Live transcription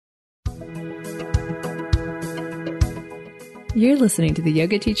You're listening to the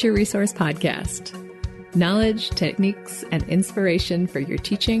Yoga Teacher Resource Podcast. Knowledge, techniques, and inspiration for your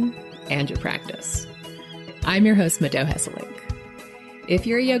teaching and your practice. I'm your host, Mado Hesselink. If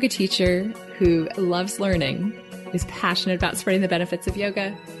you're a yoga teacher who loves learning, is passionate about spreading the benefits of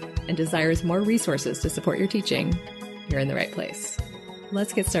yoga, and desires more resources to support your teaching, you're in the right place.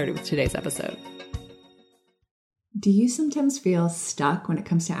 Let's get started with today's episode. Do you sometimes feel stuck when it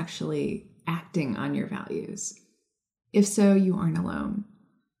comes to actually acting on your values? If so, you aren't alone.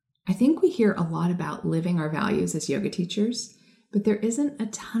 I think we hear a lot about living our values as yoga teachers, but there isn't a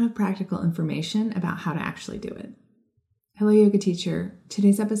ton of practical information about how to actually do it. Hello, yoga teacher.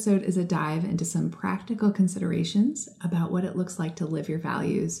 Today's episode is a dive into some practical considerations about what it looks like to live your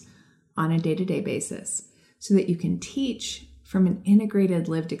values on a day-to-day basis so that you can teach from an integrated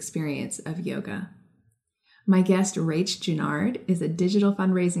lived experience of yoga. My guest, Rach Junard, is a digital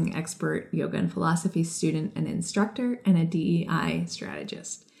fundraising expert, yoga and philosophy student and instructor, and a DEI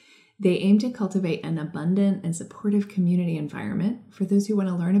strategist. They aim to cultivate an abundant and supportive community environment for those who want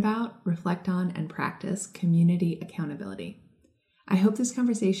to learn about, reflect on, and practice community accountability. I hope this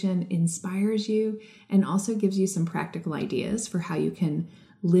conversation inspires you and also gives you some practical ideas for how you can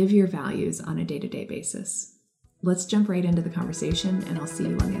live your values on a day-to-day basis. Let's jump right into the conversation, and I'll see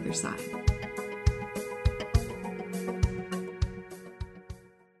you on the other side.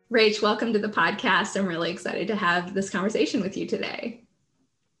 Rach, welcome to the podcast. I'm really excited to have this conversation with you today.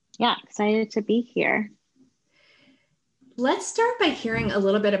 Yeah, excited to be here. Let's start by hearing a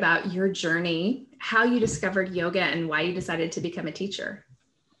little bit about your journey, how you discovered yoga, and why you decided to become a teacher.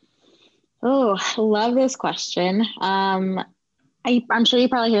 Oh, love this question. I'm sure you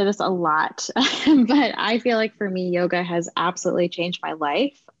probably hear this a lot, but I feel like for me, yoga has absolutely changed my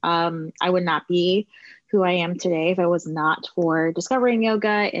life. I would not be who I am today if it was not for discovering yoga,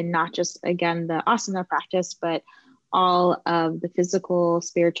 and not just, again, the asana practice, but all of the physical,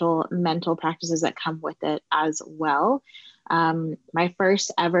 spiritual, mental practices that come with it as well. My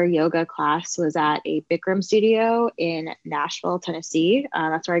first ever yoga class was at a Bikram studio in Nashville, Tennessee.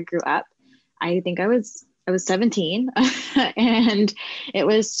 That's where I grew up. I think I was 17 and it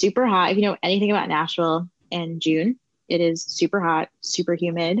was super hot. If you know anything about Nashville in June, it is super hot, super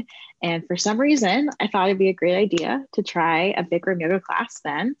humid. And for some reason, I thought it'd be a great idea to try a Bikram yoga class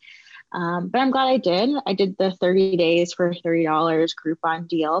then. But I'm glad I did. I did the 30 days for $30 Groupon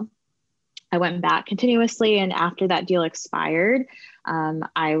deal. I went back continuously, and after that deal expired,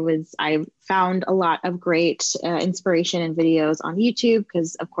 I found a lot of great inspiration and videos on YouTube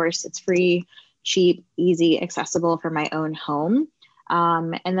because, of course, it's free, cheap, easy, accessible from my own home.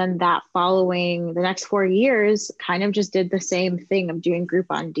 And then the next 4 years, kind of just did the same thing of doing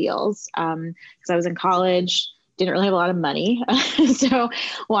Groupon deals because I was in college. Didn't really have a lot of money. So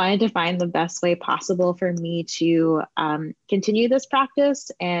wanted to find the best way possible for me to continue this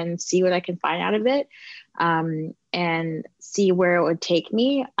practice and see what I can find out of it and see where it would take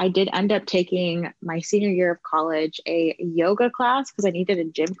me. I did end up taking my senior year of college a yoga class because I needed a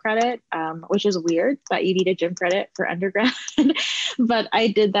gym credit, which is weird that you need a gym credit for undergrad, but I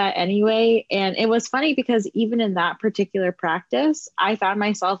did that anyway. And it was funny because even in that particular practice, I found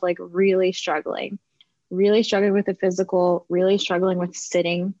myself like really struggling with the physical, really struggling with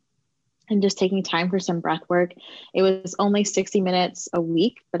sitting and just taking time for some breath work. It was only 60 minutes a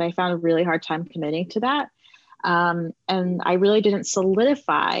week, but I found a really hard time committing to that. And I really didn't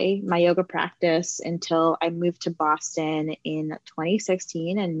solidify my yoga practice until I moved to Boston in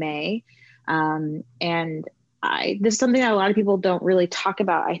 2016 in May. And this is something that a lot of people don't really talk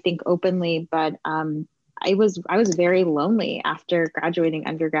about, I think, openly, but I was very lonely after graduating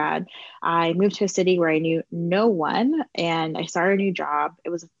undergrad. I moved to a city where I knew no one and I started a new job. It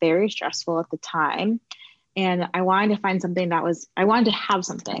was very stressful at the time. And I wanted to find something I wanted to have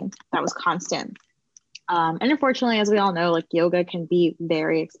something that was constant. And unfortunately, as we all know, like yoga can be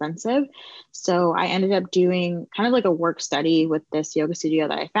very expensive. So I ended up doing kind of like a work study with this yoga studio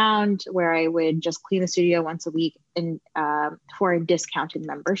that I found where I would just clean the studio once a week and for a discounted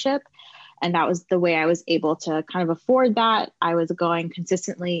membership. And that was the way I was able to kind of afford that. I was going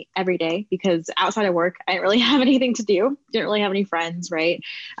consistently every day because outside of work, I didn't really have anything to do. Didn't really have any friends, right?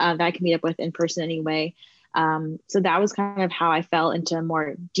 That I could meet up with in person anyway. So that was kind of how I fell into a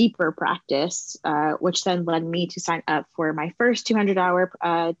more deeper practice, which then led me to sign up for my first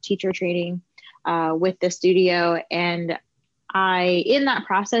 200-hour teacher training with the studio. And in that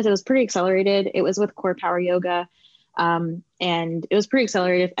process, it was pretty accelerated. It was with Core Power Yoga. And it was pretty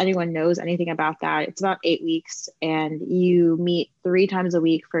accelerated. If anyone knows anything about that, it's about 8 weeks and you meet 3 times a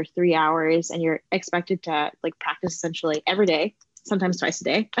week for 3 hours and you're expected to like practice essentially every day sometimes twice a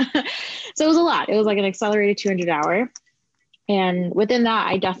day. So it was a lot. It was like an accelerated 200-hour. And within that,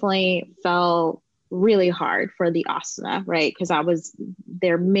 I definitely fell really hard for the asana, right? Because that was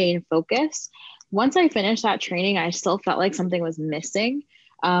their main focus. Once I finished that training, I still felt like something was missing.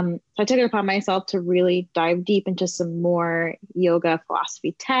 So I took it upon myself to really dive deep into some more yoga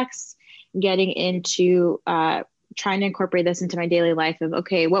philosophy texts, getting into trying to incorporate this into my daily life of,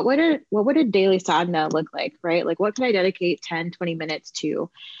 okay, what would a daily sadhana look like, right? Like what could I dedicate 10, 20 minutes to?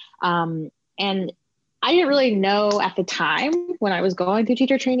 And I didn't really know at the time when I was going through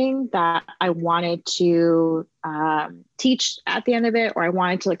teacher training that I wanted to teach at the end of it, or I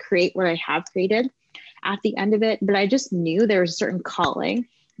wanted to like create what I have created at the end of it. But I just knew there was a certain calling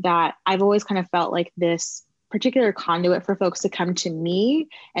that I've always kind of felt like this particular conduit for folks to come to me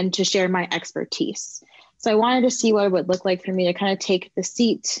and to share my expertise. So I wanted to see what it would look like for me to kind of take the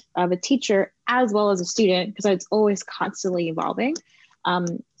seat of a teacher as well as a student, because it's always constantly evolving.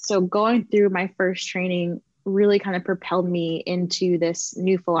 So going through my first training really kind of propelled me into this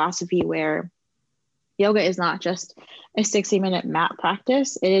new philosophy where yoga is not just a 60-minute mat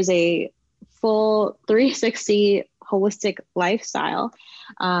practice. It is a full 360 holistic lifestyle.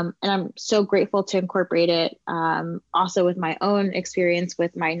 And I'm so grateful to incorporate it also with my own experience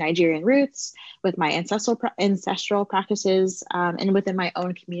with my Nigerian roots, with my ancestral practices, and within my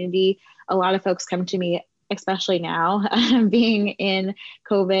own community. A lot of folks come to me, especially now, being in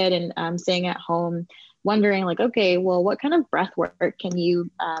COVID and staying at home, wondering like, okay, well, what kind of breath work can you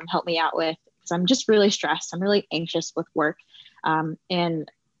help me out with? Because I'm just really stressed. I'm really anxious with work.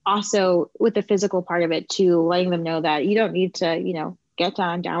 And also with the physical part of it too, letting them know that you don't need to, get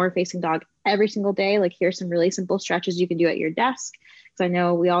down downward facing dog every single day. Like here's some really simple stretches you can do at your desk. Because I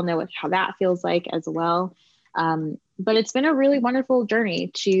know we all know how that feels like as well. But it's been a really wonderful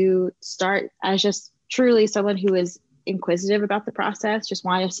journey to start as just truly someone who is inquisitive about the process, just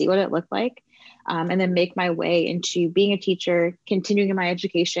wanted to see what it looked like, and then make my way into being a teacher, continuing in my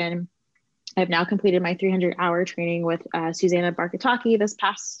education. I've now completed my 300-hour training with Susanna Barkataki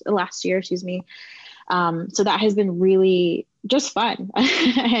last year, So that has been really just fun.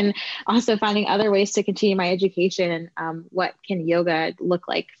 And also finding other ways to continue my education and what can yoga look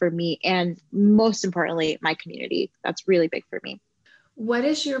like for me, and most importantly, my community. That's really big for me. What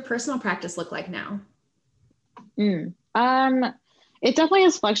does your personal practice look like now? It definitely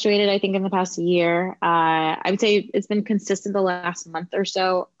has fluctuated, I think, in the past year. I would say it's been consistent the last month or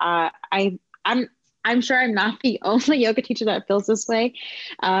so. I'm sure I'm not the only yoga teacher that feels this way,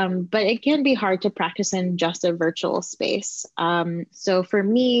 but it can be hard to practice in just a virtual space. So for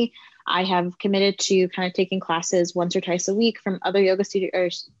me, I have committed to kind of taking classes once or twice a week from other yoga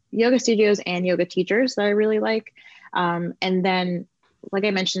studios and yoga teachers that I really like. And then, like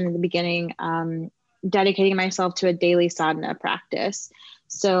I mentioned in the beginning, dedicating myself to a daily sadhana practice.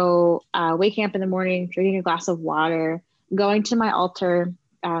 So waking up in the morning, drinking a glass of water, going to my altar,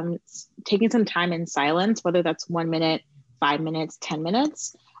 taking some time in silence, whether that's 1 minute, 5 minutes, 10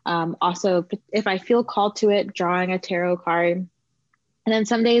 minutes. Also, if I feel called to it, drawing a tarot card. And then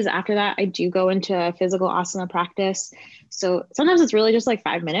some days after that, I do go into a physical asana practice. So sometimes it's really just like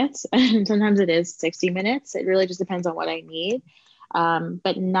 5 minutes, and sometimes it is 60 minutes. It really just depends on what I need.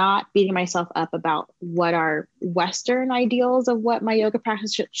 But not beating myself up about what are Western ideals of what my yoga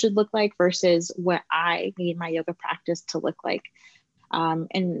practice should look like versus what I need my yoga practice to look like.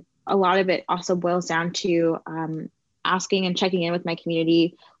 And a lot of it also boils down to asking and checking in with my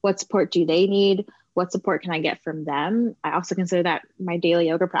community. What support do they need? What support can I get from them? I also consider that my daily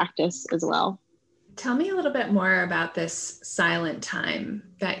yoga practice as well. Tell me a little bit more about this silent time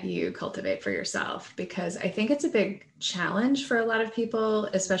that you cultivate for yourself, because I think it's a big challenge for a lot of people,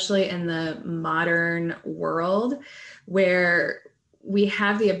 especially in the modern world where we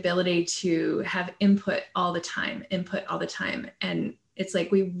have the ability to have input all the time. And it's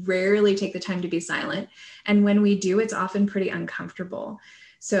like we rarely take the time to be silent. And when we do, it's often pretty uncomfortable.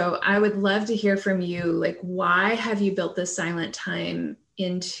 So I would love to hear from you, like, why have you built this silent time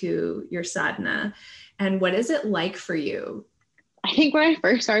into your sadhana? And what is it like for you? I think when I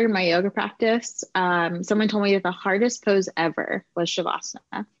first started my yoga practice, someone told me that the hardest pose ever was Shavasana.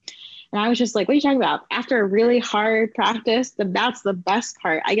 And I was just like, what are you talking about? After a really hard practice, that's the best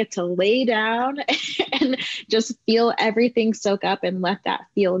part. I get to lay down and just feel everything soak up and let that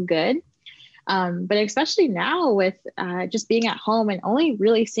feel good. But especially now with just being at home and only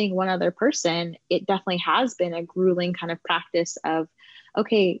really seeing one other person, it definitely has been a grueling kind of practice of,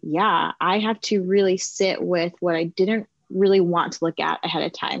 okay, yeah, I have to really sit with what I didn't really want to look at ahead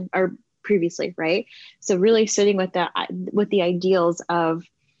of time or previously, right? So really sitting with the ideals of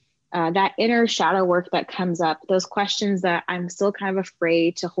that inner shadow work that comes up, those questions that I'm still kind of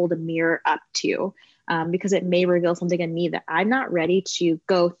afraid to hold a mirror up to, because it may reveal something in me that I'm not ready to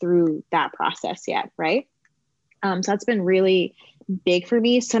go through that process yet, right? So that's been really big for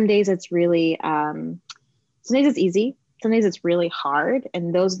me. Some days it's really, some days it's easy. Some days it's really hard.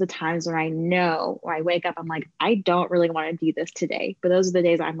 And those are the times when I know, when I wake up, I'm like, I don't really want to do this today. But those are the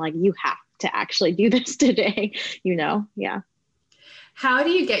days I'm like, you have to actually do this today, you know? Yeah. How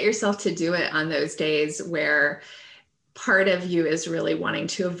do you get yourself to do it on those days where part of you is really wanting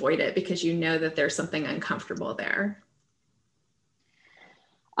to avoid it because you know that there's something uncomfortable there?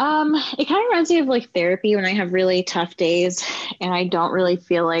 It kind of reminds me of like therapy when I have really tough days and I don't really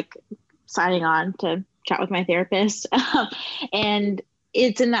feel like signing on to chat with my therapist. And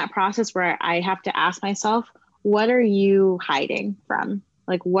it's in that process where I have to ask myself, what are you hiding from?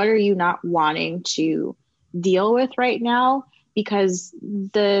 Like, what are you not wanting to deal with right now? Because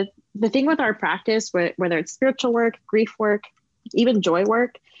the thing with our practice, whether it's spiritual work, grief work, even joy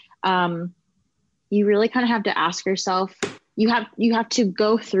work, you really kind of have to ask yourself, you have to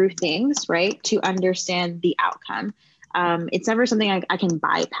go through things, right, to understand the outcome. It's never something I can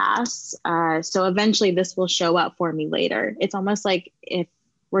bypass. So eventually this will show up for me later. It's almost like if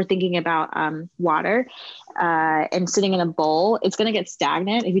we're thinking about water and sitting in a bowl, it's going to get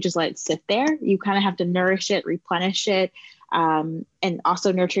stagnant if you just let it sit there. You kind of have to nourish it, replenish it, and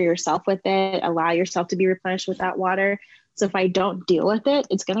also nurture yourself with it, allow yourself to be replenished with that water. So if I don't deal with it,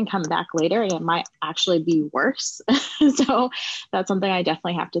 it's going to come back later and it might actually be worse. So that's something I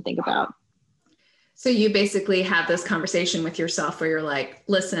definitely have to think about. So you basically have this conversation with yourself where you're like,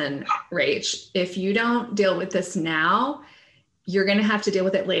 listen, Rach, if you don't deal with this now, you're going to have to deal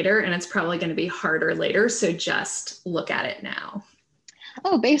with it later. And it's probably going to be harder later. So just look at it now.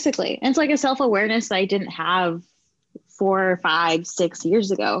 Oh, basically. And it's like a self-awareness that I didn't have 4, 5, 6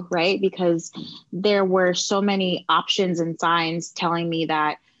 years ago, right? Because there were so many options and signs telling me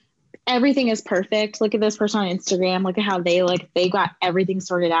that everything is perfect. Look at this person on Instagram. Look at how they got everything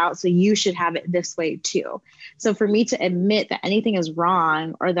sorted out. So you should have it this way too. So for me to admit that anything is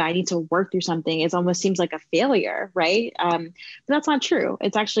wrong or that I need to work through something, it almost seems like a failure, right? But that's not true.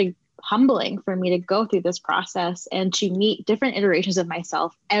 It's actually humbling for me to go through this process and to meet different iterations of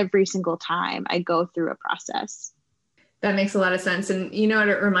myself every single time I go through a process. That makes a lot of sense. And you know what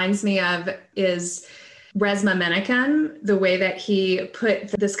it reminds me of is Resmaa Menakem, the way that he put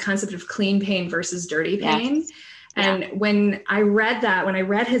this concept of clean pain versus dirty pain. Yes. And when I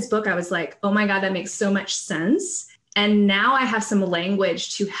read his book, I was like, oh my God, that makes so much sense. And now I have some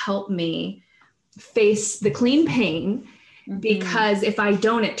language to help me face the clean pain, because if I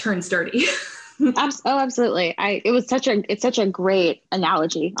don't, it turns dirty. Oh, absolutely. It's such a great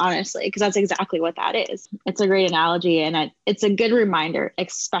analogy, honestly, because that's exactly what that is. It's a great analogy and it's a good reminder,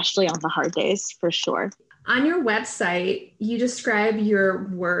 especially on the hard days, for sure. On your website, you describe your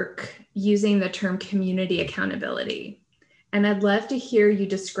work using the term community accountability. And I'd love to hear you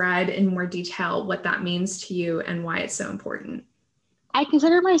describe in more detail what that means to you and why it's so important. I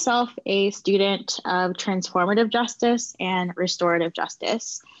consider myself a student of transformative justice and restorative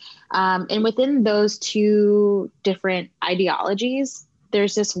justice. And within those two different ideologies,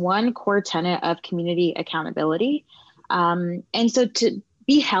 there's this one core tenet of community accountability. And so to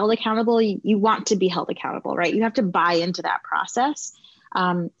be held accountable, you want to be held accountable, right? You have to buy into that process.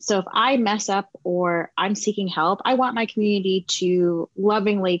 So if I mess up or I'm seeking help, I want my community to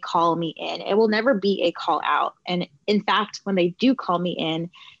lovingly call me in. It will never be a call out. And in fact, when they do call me in,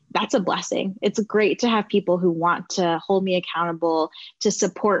 that's a blessing. It's great to have people who want to hold me accountable, to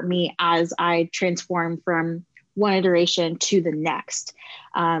support me as I transform from one iteration to the next.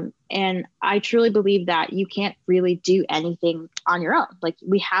 And I truly believe that you can't really do anything on your own. Like,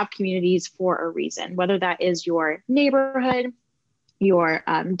 we have communities for a reason, whether that is your neighborhood, your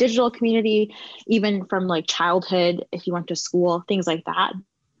digital community, even from like childhood, if you went to school, things like that.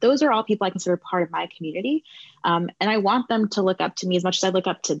 Those are all people I consider part of my community. And I want them to look up to me as much as I look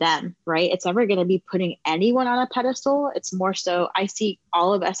up to them, right? It's never going to be putting anyone on a pedestal. It's more so I see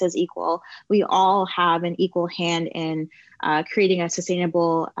all of us as equal. We all have an equal hand in creating a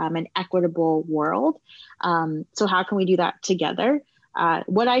sustainable and equitable world. So how can we do that together?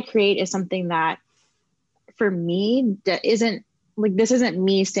 What I create is something that, for me, that isn't like, this isn't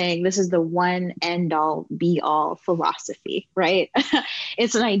me saying this is the one end all be all philosophy, right?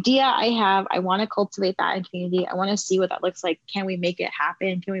 It's an idea I have. I want to cultivate that in community. I want to see what that looks like. Can we make it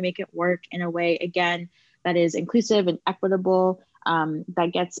happen? Can we make it work in a way, again, that is inclusive and equitable,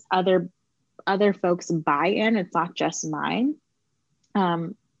 that gets other folks buy-in? It's not just mine.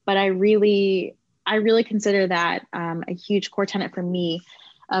 But I really consider that a huge core tenet for me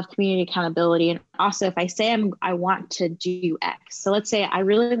of community accountability. And also if I say I want to do X, so let's say I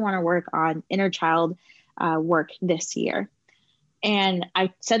really want to work on inner child work this year. And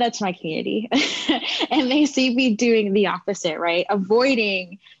I said that to my community and they see me doing the opposite, right?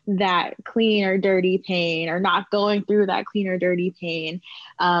 Avoiding that clean or dirty pain, or not going through that clean or dirty pain.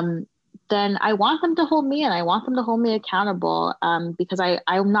 Then I want them to hold me, and I want them to hold me accountable, because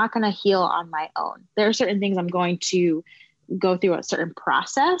I'm not going to heal on my own. There are certain things I'm going to go through a certain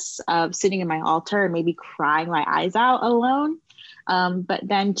process of sitting in my altar and maybe crying my eyes out alone. But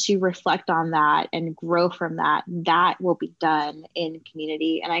then to reflect on that and grow from that, that will be done in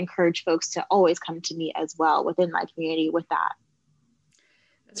community. And I encourage folks to always come to me as well within my community with that.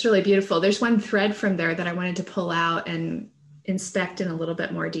 That's really beautiful. There's one thread from there that I wanted to pull out and inspect in a little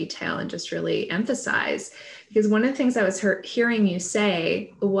bit more detail and just really emphasize, because one of the things I was hearing you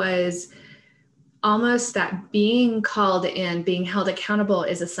say was almost that being called in, being held accountable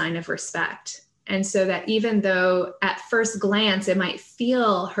is a sign of respect. And so that even though at first glance it might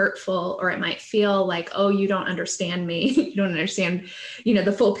feel hurtful, or it might feel like, oh, you don't understand me, you don't understand,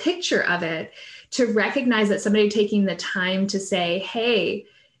 the full picture of it, to recognize that somebody taking the time to say, hey,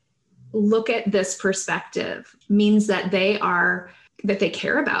 look at this perspective, means that they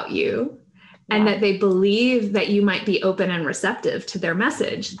care about you, and that they believe that you might be open and receptive to their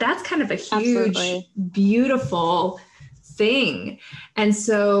message. That's kind of a huge, beautiful thing. And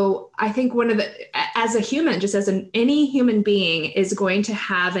so I think as a human, just as any human being is going to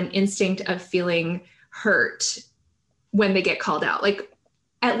have an instinct of feeling hurt when they get called out, like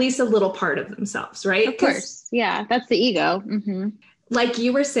at least a little part of themselves, right? Of course. Yeah. That's the ego. Mm-hmm. Like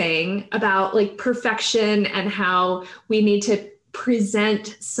you were saying about like perfection and how we need to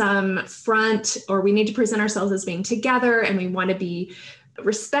present some front, or we need to present ourselves as being together, and we want to be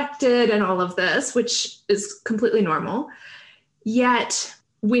respected and all of this, which is completely normal. Yet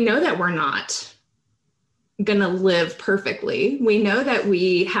we know that we're not going to live perfectly. We know that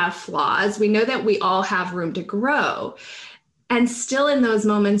we have flaws. We know that we all have room to grow. And still in those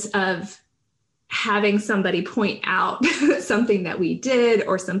moments of having somebody point out something that we did,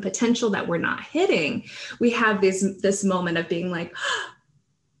 or some potential that we're not hitting, we have this moment of being like,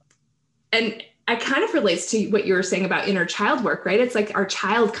 and it kind of relates to what you were saying about inner child work, right? It's like our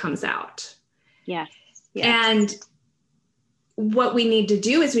child comes out. Yes. And what we need to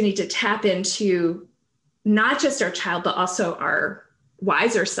do is we need to tap into not just our child, but also our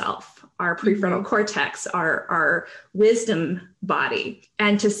wiser self, our prefrontal cortex, our wisdom body,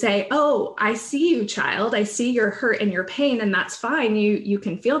 and to say, oh, I see you, child. I see your hurt and your pain, and that's fine. You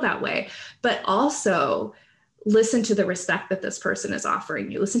can feel that way, but also listen to the respect that this person is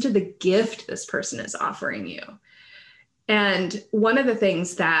offering you. Listen to the gift this person is offering you. And one of the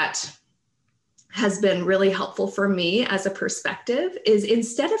things that has been really helpful for me as a perspective is,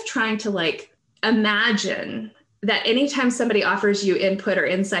 instead of trying to like imagine that anytime somebody offers you input or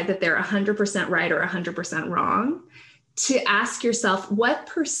insight that they're 100% right or 100% wrong, to ask yourself, what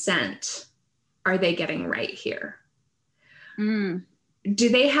percent are they getting right here? Do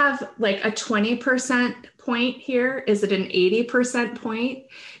they have like a 20% point here? Is it an 80% point?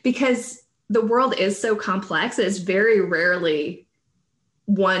 Because the world is so complex, it's very rarely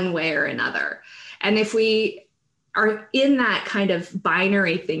one way or another. And if we are in that kind of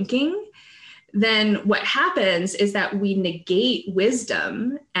binary thinking, then what happens is that we negate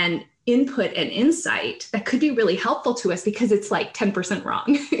wisdom and input and insight that could be really helpful to us, because it's like 10% wrong,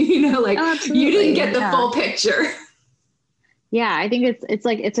 Absolutely. You didn't get the full picture. Yeah. I think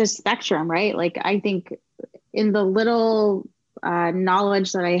it's a spectrum, right? Like, I think in the little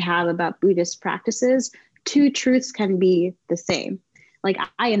knowledge that I have about Buddhist practices, two truths can be the same. Like,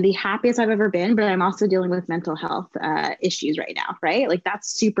 I am the happiest I've ever been, but I'm also dealing with mental health issues right now, right? Like,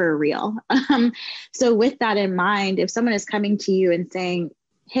 that's super real. So with that in mind, if someone is coming to you and saying,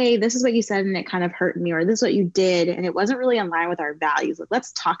 hey, this is what you said and it kind of hurt me, or this is what you did and it wasn't really in line with our values, like,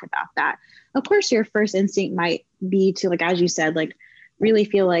 let's talk about that. Of course, your first instinct might be to, like, as you said, like, really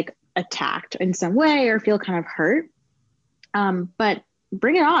feel like attacked in some way or feel kind of hurt. But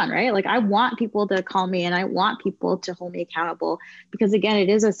bring it on, right? Like, I want people to call me and I want people to hold me accountable, because again, it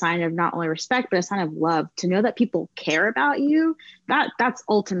is a sign of not only respect, but a sign of love to know that people care about you. That's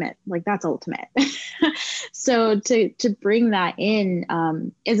ultimate. Like, that's ultimate. So to bring that in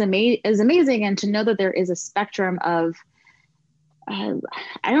is amazing. And to know that there is a spectrum of, I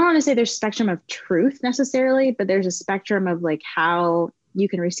don't want to say there's a spectrum of truth necessarily, but there's a spectrum of like how you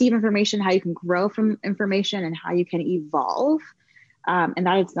can receive information, how you can grow from information, and how you can evolve. And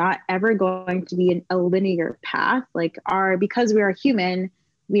that it's not ever going to be a linear path. Like, because we are human,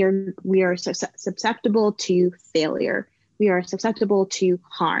 we are susceptible to failure. we are susceptible to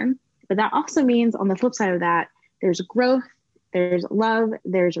harm. But that also means on the flip side of that, there's growth, there's love,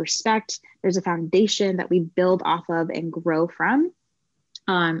 there's respect, there's a foundation that we build off of and grow from.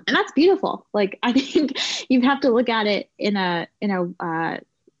 And that's beautiful. Like, I think you have to look at it in a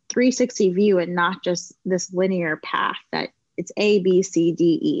 360 view and not just this linear path that it's A, B, C,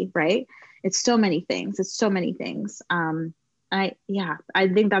 D, E, right? It's so many things. I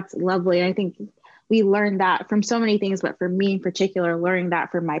think that's lovely. I think we learned that from so many things, but for me in particular, learning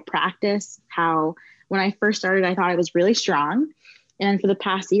that from my practice, how when I first started, I thought I was really strong. And for the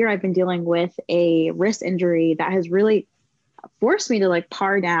past year, I've been dealing with a wrist injury that has really forced me to like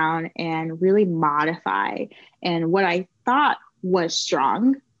par down and really modify. And what I thought was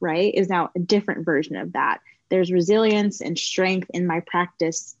strong, right, is now a different version of that. There's resilience and strength in my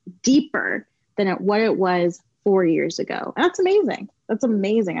practice deeper than what it was 4 years ago. And that's amazing. That's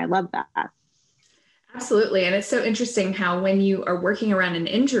amazing. I love that. Absolutely. And it's so interesting how when you are working around an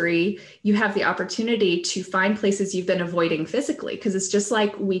injury, you have the opportunity to find places you've been avoiding physically, because it's just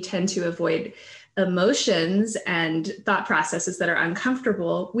like we tend to avoid emotions and thought processes that are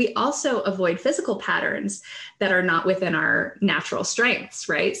uncomfortable. We also avoid physical patterns that are not within our natural strengths,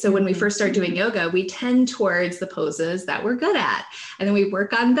 right? So when we first start doing yoga, we tend towards the poses that we're good at, and then we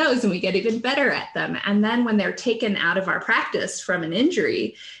work on those and we get even better at them. And then when they're taken out of our practice from an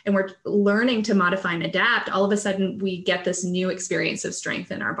injury and we're learning to modify and adapt, all of a sudden we get this new experience of strength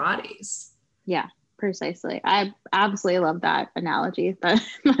in our bodies. Yeah. Precisely. I absolutely love that analogy. That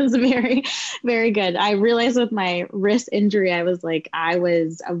was very, very good. I realized with my wrist injury, I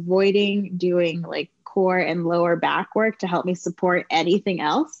was avoiding doing like core and lower back work to help me support anything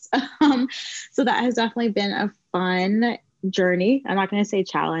else. So that has definitely been a fun journey. I'm not going to say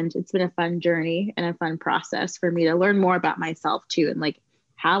challenge. It's been a fun journey and a fun process for me to learn more about myself too, and like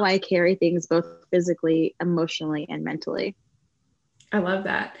how I carry things both physically, emotionally, and mentally. I love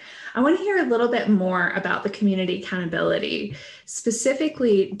that. I want to hear a little bit more about the community accountability.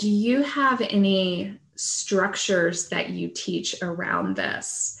 Specifically, do you have any structures that you teach around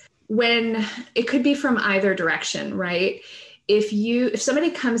this? When it could be from either direction, right? If somebody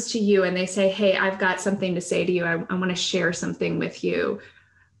comes to you and they say, hey, I've got something to say to you, I want to share something with you.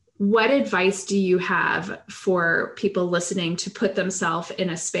 What advice do you have for people listening to put themselves in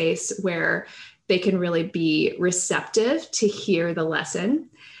a space where they can really be receptive to hear the lesson?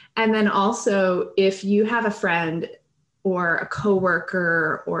 And then also, if you have a friend or a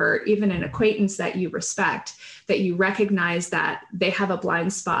coworker or even an acquaintance that you respect, that you recognize that they have a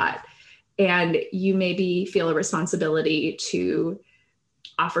blind spot and you maybe feel a responsibility to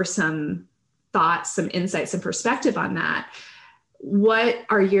offer some thoughts, some insights, some perspective on that,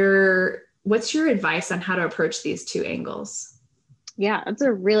 what's your advice on how to approach these two angles? Yeah, that's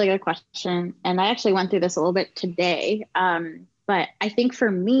a really good question. And I actually went through this a little bit today. But I think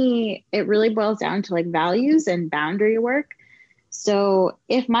for me, it really boils down to like values and boundary work. So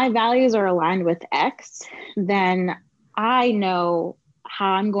if my values are aligned with X, then I know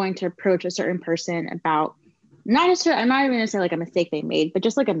how I'm going to approach a certain person about I'm not even going to say like a mistake they made, but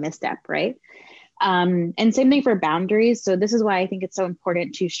just like a misstep, right? And same thing for boundaries. So this is why I think it's so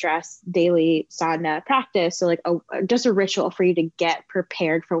important to stress daily sadhana practice. So like just a ritual for you to get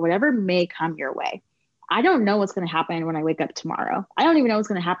prepared for whatever may come your way. I don't know what's going to happen when I wake up tomorrow. I don't even know what's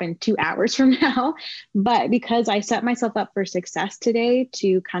going to happen 2 hours from now, but because I set myself up for success today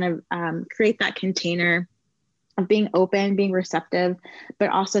to kind of create that container of being open, being receptive, but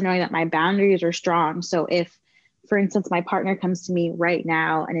also knowing that my boundaries are strong. So if, for instance, my partner comes to me right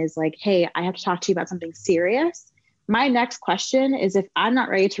now and is like, hey, I have to talk to you about something serious. My next question is, if I'm not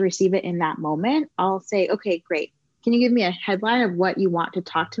ready to receive it in that moment, I'll say, okay, great. Can you give me a headline of what you want to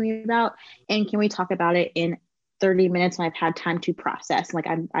talk to me about? And can we talk about it in 30 minutes when I've had time to process? Like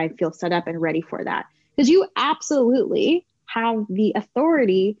I feel set up and ready for that. Because you absolutely have the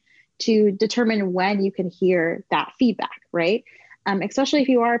authority to determine when you can hear that feedback, right? Especially if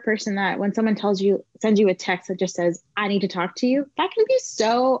you are a person that when someone sends you a text that just says, I need to talk to you, that can be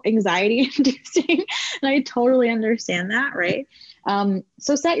so anxiety inducing. And I totally understand that, right?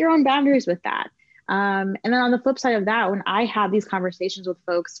 So set your own boundaries with that. And then on the flip side of that, when I have these conversations with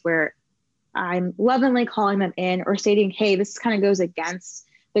folks where I'm lovingly calling them in or stating, hey, this kind of goes against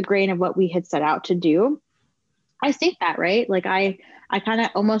the grain of what we had set out to do, I state that, right? Like I kind of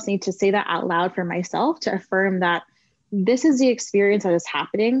almost need to say that out loud for myself to affirm that this is the experience that is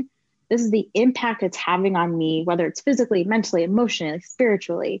happening. This is the impact it's having on me, whether it's physically, mentally, emotionally,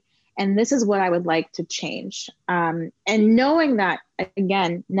 spiritually. And this is what I would like to change. And knowing that,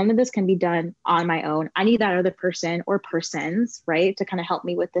 again, none of this can be done on my own. I need that other person or persons, right, to kind of help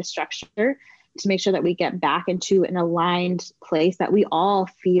me with this structure. to make sure that we get back into an aligned place that we all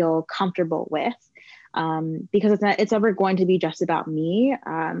feel comfortable with. Because it's never going to be just about me.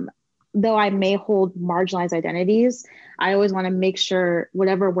 Though I may hold marginalized identities, I always want to make sure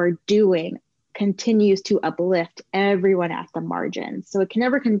whatever we're doing continues to uplift everyone at the margin. So it can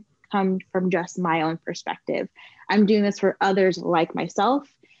never come from just my own perspective. I'm doing this for others like myself,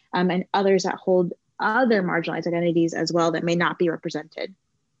 and others that hold other marginalized identities as well that may not be represented.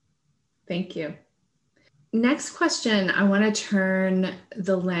 Thank you. Next question, I want to turn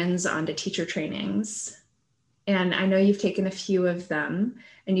the lens onto teacher trainings. And I know you've taken a few of them,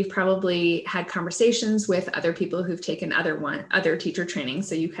 and you've probably had conversations with other people who've taken other teacher trainings.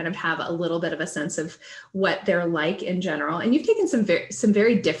 So you kind of have a little bit of a sense of what they're like in general. And you've taken some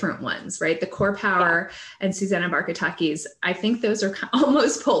very different ones, right? The Core Power and Susanna Barkataki's, I think those are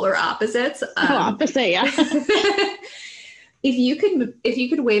almost polar opposites. Opposite, yeah. If you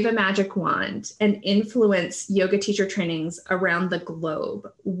could wave a magic wand and influence yoga teacher trainings around the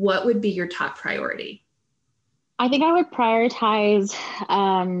globe, what would be your top priority? I think I would prioritize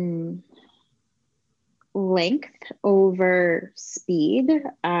length over speed.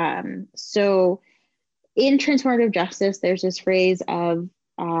 So in transformative justice, there's this phrase of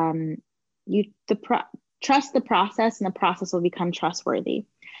trust the process, and the process will become trustworthy.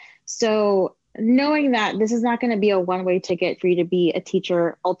 So knowing that this is not going to be a one-way ticket for you to be a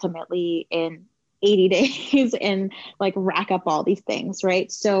teacher ultimately in 80 days and like rack up all these things,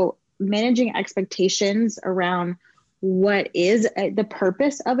 right? So managing expectations around what is the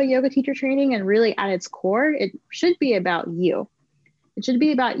purpose of a yoga teacher training, and really at its core, it should be about you. It should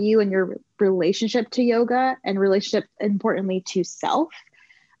be about you and your relationship to yoga, and relationship, importantly, to self.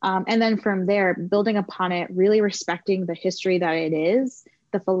 And then from there, building upon it, really respecting the history that it is,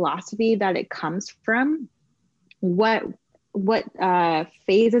 the philosophy that it comes from, what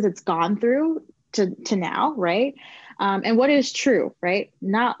phases it's gone through to now, right? And what is true, right?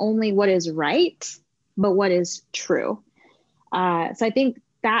 Not only what is right, but what is true. So I think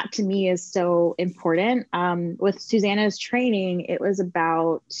that to me is so important. With Susanna's training, it was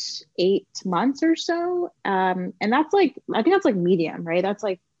about 8 months or so. And that's like, I think that's like medium, right? That's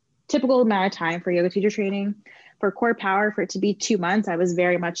like typical amount of time for yoga teacher training. For Core Power, for it to be 2 months, I was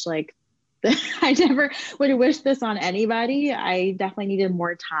very much like, I never would wish this on anybody. I definitely needed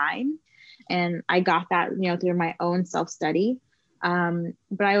more time. And I got that, through my own self-study.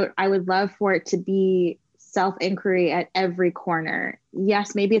 But I would love for it to be self-inquiry at every corner.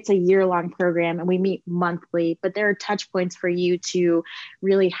 Yes, maybe it's a year-long program and we meet monthly, but there are touch points for you to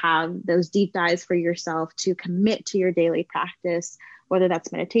really have those deep dives for yourself, to commit to your daily practice, whether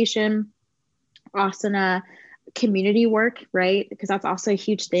that's meditation, asana, community work, right? Because that's also a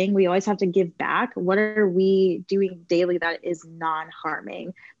huge thing. We always have to give back. What are we doing daily that is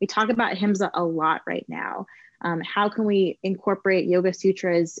non-harming? We talk about Ahimsa a lot right now. How can we incorporate Yoga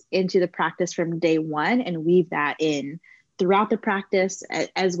Sutras into the practice from day one and weave that in throughout the practice,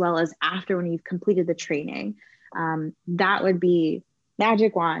 as well as after when you've completed the training? That would be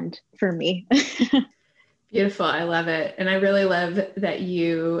magic wand for me. Beautiful. I love it. And I really love that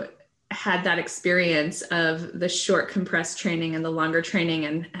you had that experience of the short compressed training and the longer training,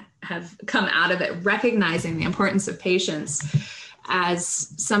 and have come out of it recognizing the importance of patience.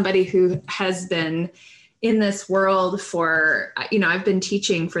 As somebody who has been in this world for, I've been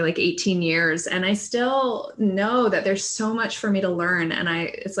teaching for like 18 years, and I still know that there's so much for me to learn. And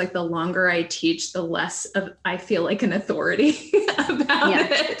it's like the longer I teach, the less I feel like an authority about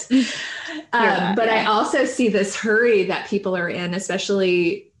it. But I also see this hurry that people are in,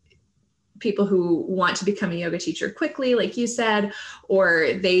 especially people who want to become a yoga teacher quickly, like you said,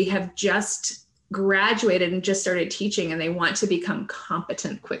 or they have just graduated and just started teaching and they want to become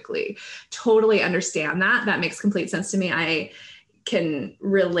competent quickly. Totally understand that. That makes complete sense to me. I can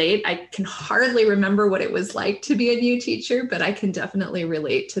relate. I can hardly remember what it was like to be a new teacher, but I can definitely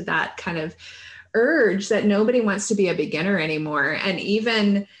relate to that kind of urge that nobody wants to be a beginner anymore. And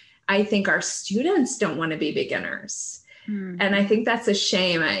even I think our students don't want to be beginners. And I think that's a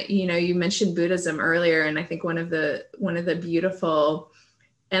shame. You mentioned Buddhism earlier, and I think one of the beautiful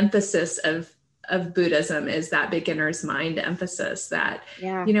emphasis of Buddhism is that beginner's mind emphasis, that,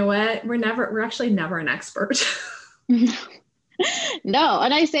 you know what, we're actually never an expert. No.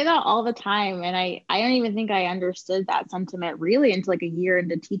 And I say that all the time. And I don't even think I understood that sentiment really until like a year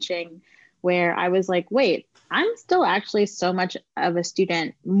into teaching, where I was like, wait, I'm still actually so much of a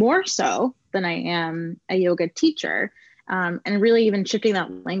student, more so than I am a yoga teacher. And really even shifting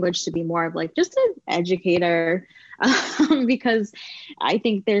that language to be more of like just an educator, because I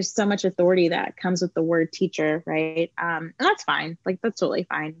think there's so much authority that comes with the word teacher, right? And that's fine. Like, that's totally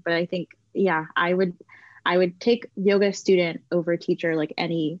fine. But I think yeah, I would take yoga student over teacher like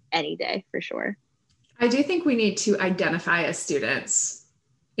any day for sure. I do think we need to identify as students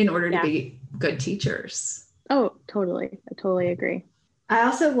in order to Yeah. be good teachers. Oh, totally. I totally agree. I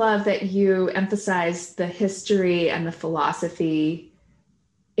also love that you emphasize the history and the philosophy.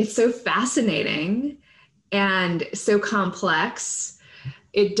 It's so fascinating and so complex.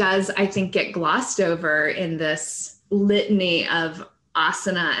 It does, I think, get glossed over in this litany of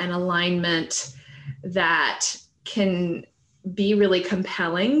asana and alignment that can be really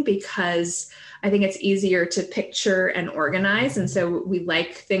compelling, because I think it's easier to picture and organize. And so we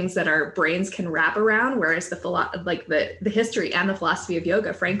like things that our brains can wrap around, whereas the history and the philosophy of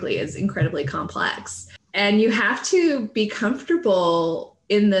yoga, frankly, is incredibly complex. And you have to be comfortable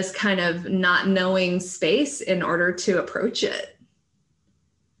in this kind of not knowing space in order to approach it.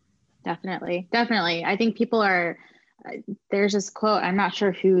 Definitely. I think people are, there's this quote, I'm not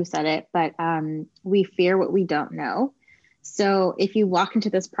sure who said it, but we fear what we don't know. So if you walk into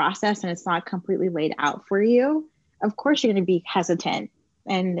this process and it's not completely laid out for you, of course you're going to be hesitant.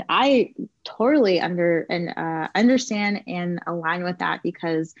 And I totally understand and align with that,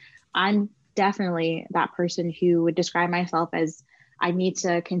 because I'm definitely that person who would describe myself as, I need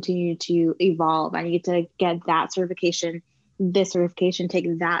to continue to evolve. I need to get that certification, this certification,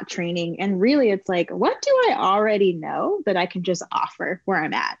 take that training. And really it's like, what do I already know that I can just offer where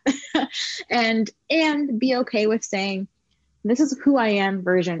I'm at? and be okay with saying, this is who I am,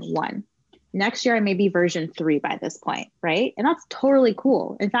 version 1. Next year, I may be version 3 by this point, right? And that's totally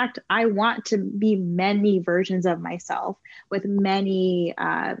cool. In fact, I want to be many versions of myself with many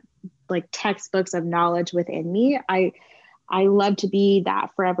like textbooks of knowledge within me. I love to be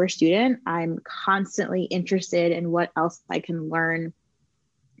that forever student. I'm constantly interested in what else I can learn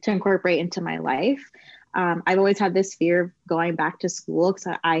to incorporate into my life. I've always had this fear of going back to school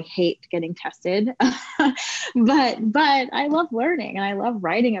because I hate getting tested, but I love learning and I love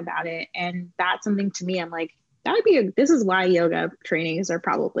writing about it. And that's something to me, I'm like, this is why yoga trainings are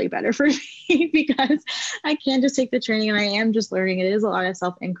probably better for me, because I can just take the training and I am just learning. It is a lot of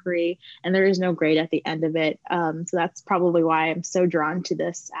self-inquiry and there is no grade at the end of it. So that's probably why I'm so drawn to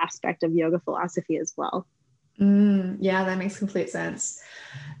this aspect of yoga philosophy as well. Yeah, that makes complete sense.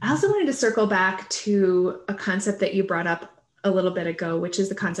 I also wanted to circle back to a concept that you brought up a little bit ago, which is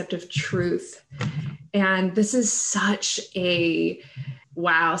the concept of truth. And this is such a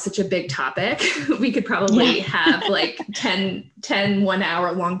big topic. We could probably have like 10 1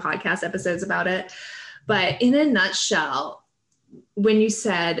 hour long podcast episodes about it. But in a nutshell, when you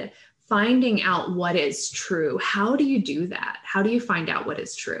said finding out what is true, how do you do that? How do you find out what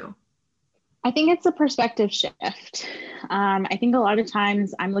is true? I think it's a perspective shift. I think a lot of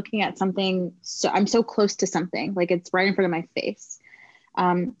times I'm looking at something, so I'm so close to something, like it's right in front of my face.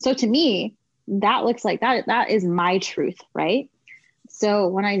 So to me, that looks like that is my truth, right? So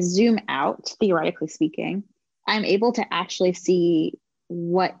when I zoom out, theoretically speaking, I'm able to actually see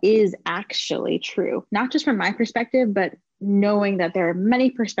what is actually true, not just from my perspective, but knowing that there are many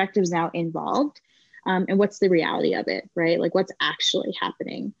perspectives now involved, and what's the reality of it, right? Like what's actually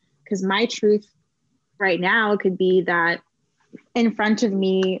happening. Because my truth right now could be that in front of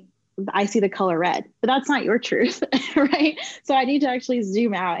me, I see the color red, but that's not your truth, right? So I need to actually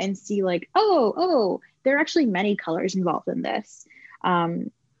zoom out and see like, oh, there are actually many colors involved in this. So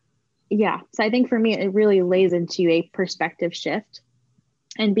I think for me, it really lays into a perspective shift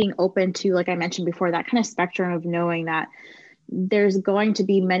and being open to, like I mentioned before, that kind of spectrum of knowing that there's going to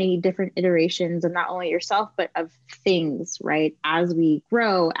be many different iterations of not only yourself, but of things, right? As we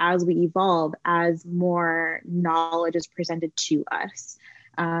grow, as we evolve, as more knowledge is presented to us.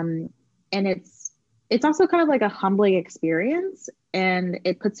 And it's also kind of like a humbling experience. And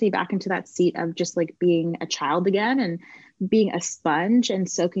it puts me back into that seat of just like being a child again and being a sponge and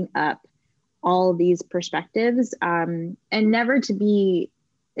soaking up all these perspectives. And never to be,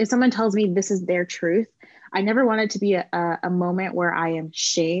 if someone tells me this is their truth, I never want it to be a moment where I am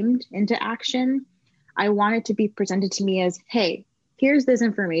shamed into action. I want it to be presented to me as, hey, here's this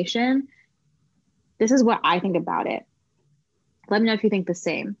information. This is what I think about it. Let me know if you think the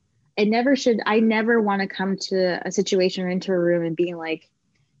same. I never want to come to a situation or into a room and being like,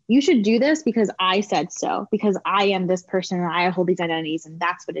 you should do this because I said so, because I am this person and I hold these identities and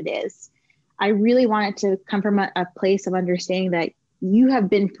that's what it is. I really want it to come from a place of understanding that you have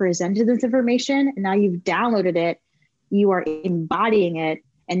been presented this information and now you've downloaded it, you are embodying it,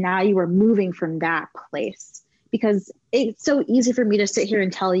 and now you are moving from that place. Because it's so easy for me to sit here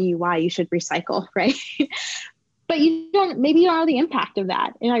and tell you why you should recycle, right? but maybe you don't know the impact of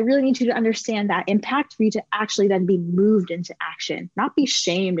that. And I really need you to understand that impact for you to actually then be moved into action, not be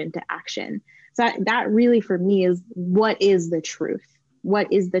shamed into action. So that really for me is what is the truth?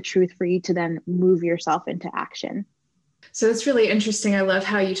 What is the truth for you to then move yourself into action? So it's really interesting. I love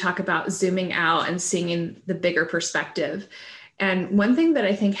how you talk about zooming out and seeing in the bigger perspective. And one thing that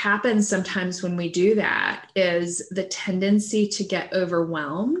I think happens sometimes when we do that is the tendency to get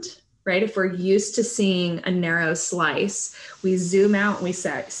overwhelmed, right? If we're used to seeing a narrow slice, we zoom out and we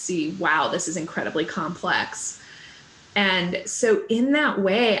see, wow, this is incredibly complex. And so in that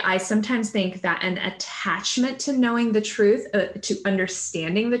way, I sometimes think that an attachment to knowing the truth, to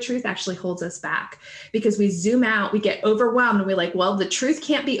understanding the truth actually holds us back, because we zoom out, we get overwhelmed and we're like, well, the truth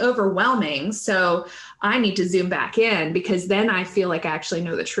can't be overwhelming. So I need to zoom back in because then I feel like I actually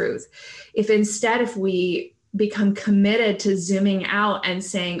know the truth. If we become committed to zooming out and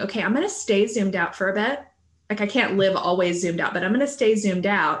saying, okay, I'm going to stay zoomed out for a bit. Like I can't live always zoomed out, but I'm going to stay zoomed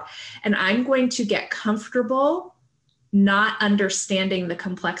out and I'm going to get comfortable not understanding the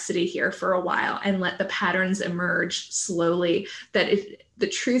complexity here for a while and let the patterns emerge slowly. The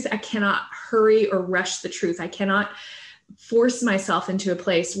truth, I cannot hurry or rush the truth. I cannot force myself into a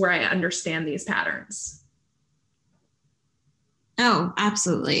place where I understand these patterns. Oh,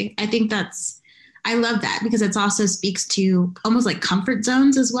 absolutely. I love that because it also speaks to almost like comfort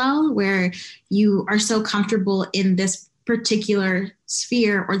zones as well, where you are so comfortable in this particular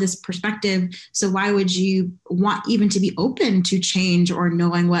sphere or this perspective. So why would you want even to be open to change or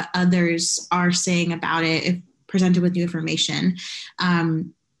knowing what others are saying about it if presented with new information?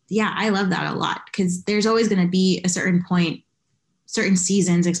 I love that a lot because there's always going to be a certain point, certain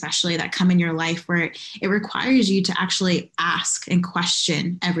seasons, especially that come in your life where it requires you to actually ask and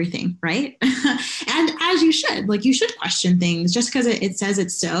question everything, right? And as you should, you should question things just because it says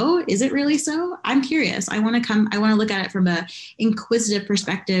it's so. Is it really so? I'm curious. I want to look at it from a inquisitive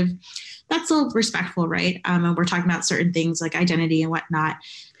perspective. That's so respectful, right? And we're talking about certain things like identity and whatnot.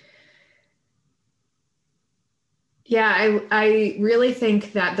 Yeah, I really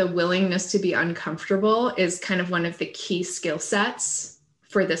think that the willingness to be uncomfortable is kind of one of the key skill sets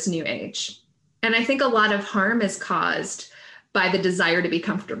for this new age. And I think a lot of harm is caused by the desire to be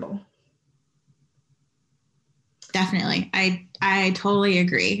comfortable. Definitely. I totally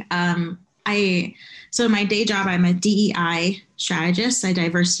agree. So in my day job, I'm a DEI strategist, a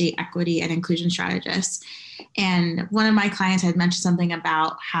diversity, equity, and inclusion strategist. And one of my clients had mentioned something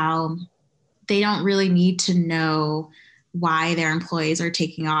about how they don't really need to know why their employees are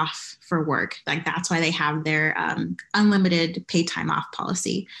taking off for work. Like that's why they have their unlimited paid time off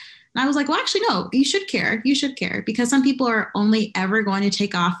policy. And I was like, well, actually, no, you should care. You should care because some people are only ever going to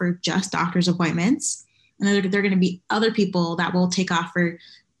take off for just doctor's appointments. And then there are going to be other people that will take off for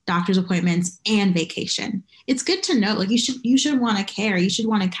doctor's appointments and vacation. It's good to know, you should want to care. You should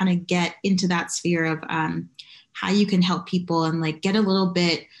want to kind of get into that sphere of how you can help people and get a little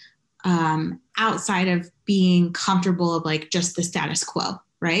bit outside of being comfortable of just the status quo,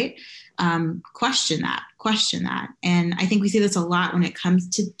 right? Question that. And I think we see this a lot when it comes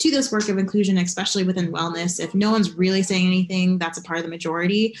to this work of inclusion, especially within wellness. If no one's really saying anything, that's a part of the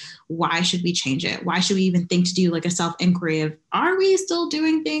majority. Why should we change it? Why should we even think to do a self-inquiry of, are we still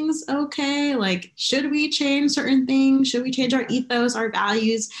doing things okay? Should we change certain things? Should we change our ethos, our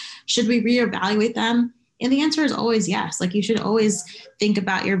values? Should we reevaluate them? And the answer is always yes. You should always think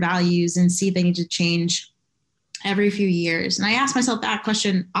about your values and see if they need to change every few years. And I ask myself that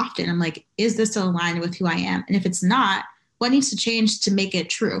question often. I'm like, is this still aligned with who I am? And if it's not, what needs to change to make it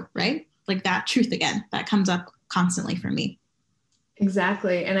true, right? That truth again, that comes up constantly for me.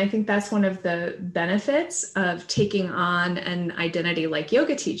 Exactly. And I think that's one of the benefits of taking on an identity like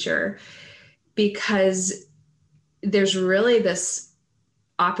yoga teacher, because there's really this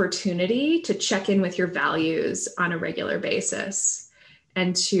opportunity to check in with your values on a regular basis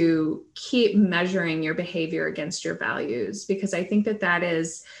and to keep measuring your behavior against your values, because I think that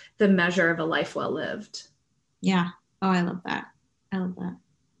is the measure of a life well lived. Yeah. Oh, I love that.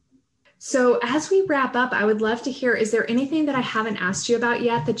 So as we wrap up, I would love to hear, is there anything that I haven't asked you about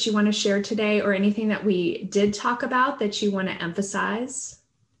yet that you want to share today, or anything that we did talk about that you want to emphasize?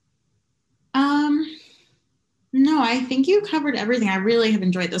 No, I think you covered everything. I really have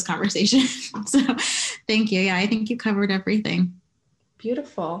enjoyed this conversation. So thank you. Yeah, I think you covered everything.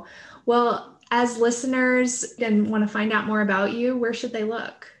 Beautiful. Well, as listeners and want to find out more about you, where should they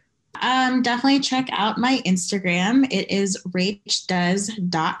look? Definitely check out my Instagram. It is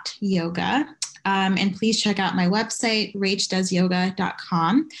rachdoes.yoga. And please check out my website,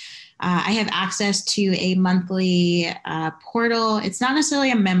 rachdoesyoga.com. I have access to a monthly portal. It's not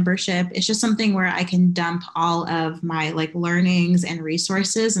necessarily a membership. It's just something where I can dump all of my like learnings and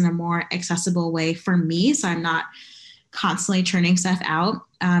resources in a more accessible way for me. So I'm not constantly churning stuff out.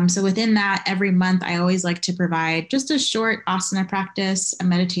 So within that, every month, I always like to provide just a short asana practice, a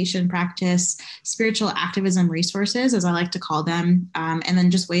meditation practice, spiritual activism resources, as I like to call them, and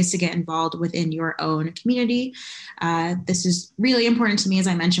then just ways to get involved within your own community. This is really important to me, as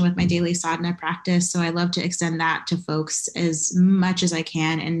I mentioned, with my daily sadhana practice. So I love to extend that to folks as much as I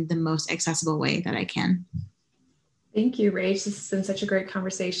can in the most accessible way that I can. Thank you, Rach. This has been such a great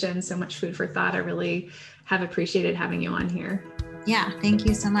conversation, so much food for thought. I really have appreciated having you on here. Yeah, thank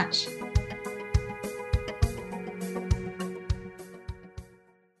you so much.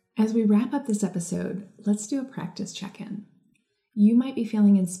 As we wrap up this episode, let's do a practice check-in. You might be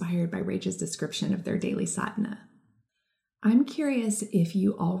feeling inspired by Rach's description of their daily sadhana. I'm curious if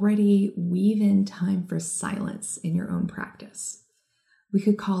you already weave in time for silence in your own practice. We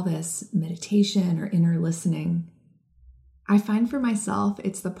could call this meditation or inner listening. I find for myself,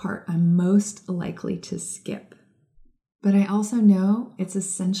 it's the part I'm most likely to skip. But I also know it's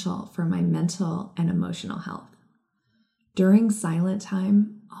essential for my mental and emotional health. During silent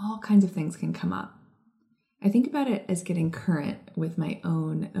time, all kinds of things can come up. I think about it as getting current with my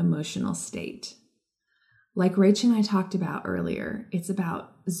own emotional state. Like Rach and I talked about earlier, it's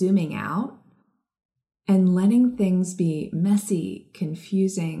about zooming out and letting things be messy,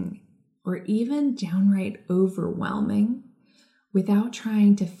 confusing, or even downright overwhelming without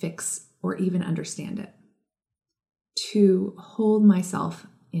trying to fix or even understand it. To hold myself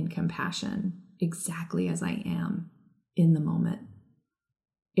in compassion exactly as I am in the moment.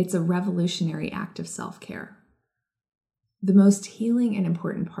 It's a revolutionary act of self-care. The most healing and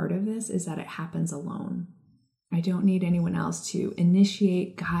important part of this is that it happens alone. I don't need anyone else to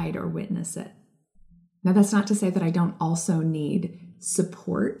initiate, guide, or witness it. Now, that's not to say that I don't also need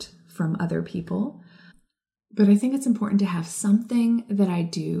support from other people, but I think it's important to have something that I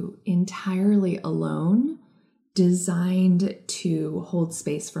do entirely alone, designed to hold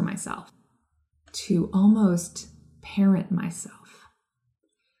space for myself, to almost parent myself.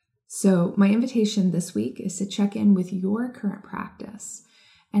 So my invitation this week is to check in with your current practice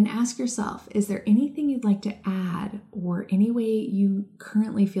and ask yourself, is there anything you'd like to add or any way you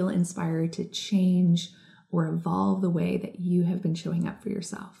currently feel inspired to change or evolve the way that you have been showing up for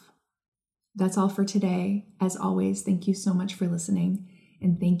yourself? That's all for today. As always, thank you so much for listening,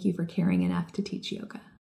 and thank you for caring enough to teach yoga.